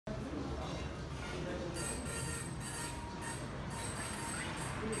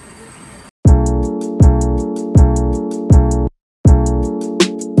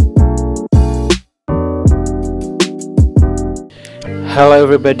Hello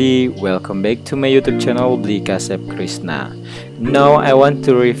everybody, welcome back to my YouTube channel Bli Kasep Krishna. Now I want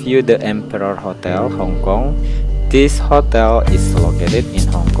to review the Emperor Hotel, Hong Kong. This hotel is located in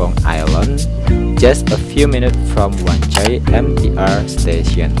Hong Kong Island, just a few minutes from Wan Chai MTR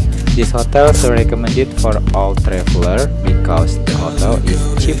Station. This hotel is recommended for all travelers because the hotel is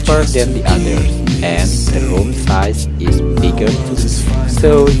cheaper than the others and the room size is bigger too.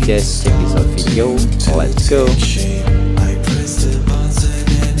 So just check this out video, let's go.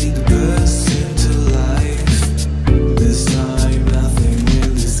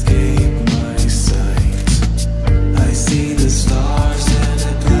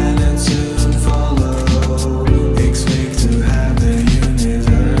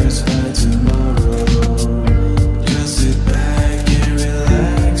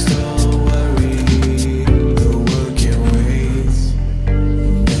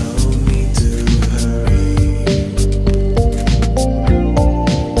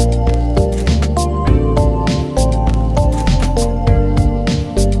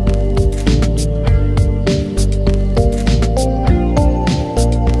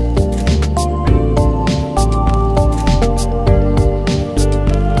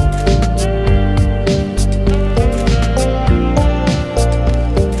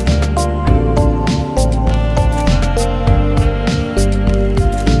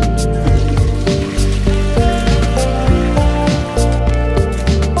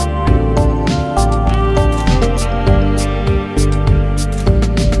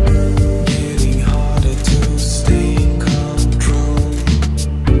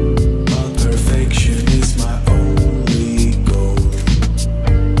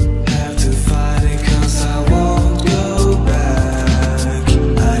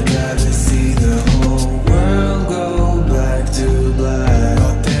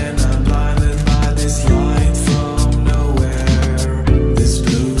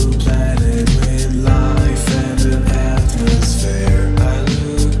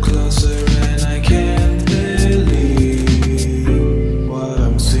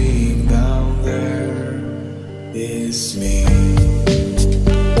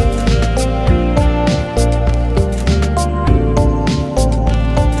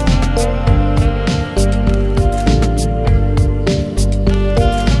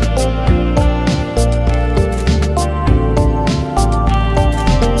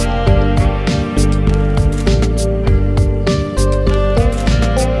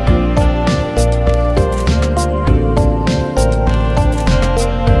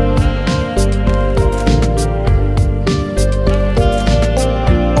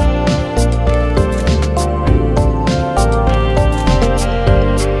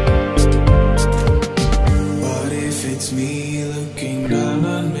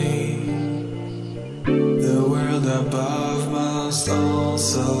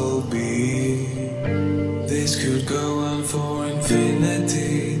 Also be, this could go on for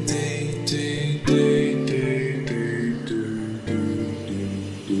infinity.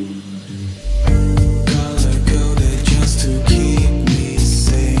 Color coded just to keep me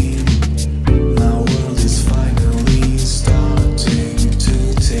sane. My world is finally starting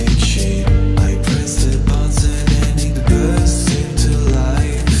to take shape. I press the button and it bursts into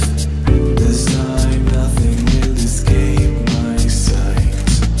life. This time nothing will escape my sight.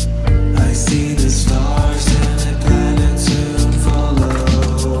 I see the stars and the planets soon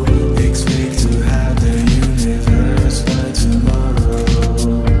follow. Expect to have the universe by tomorrow.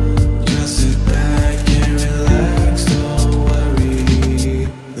 Just sit back and relax, don't worry.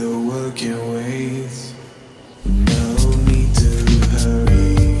 The world can wait, no need to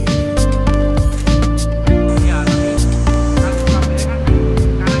hurry.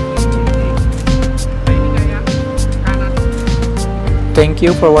 Thank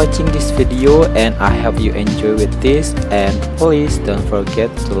you for watching this video and I hope you enjoy with this, and please don't forget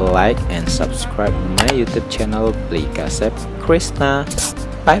to like and subscribe my YouTube channel Bli Kasep Krishna.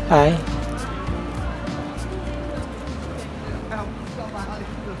 Bye bye.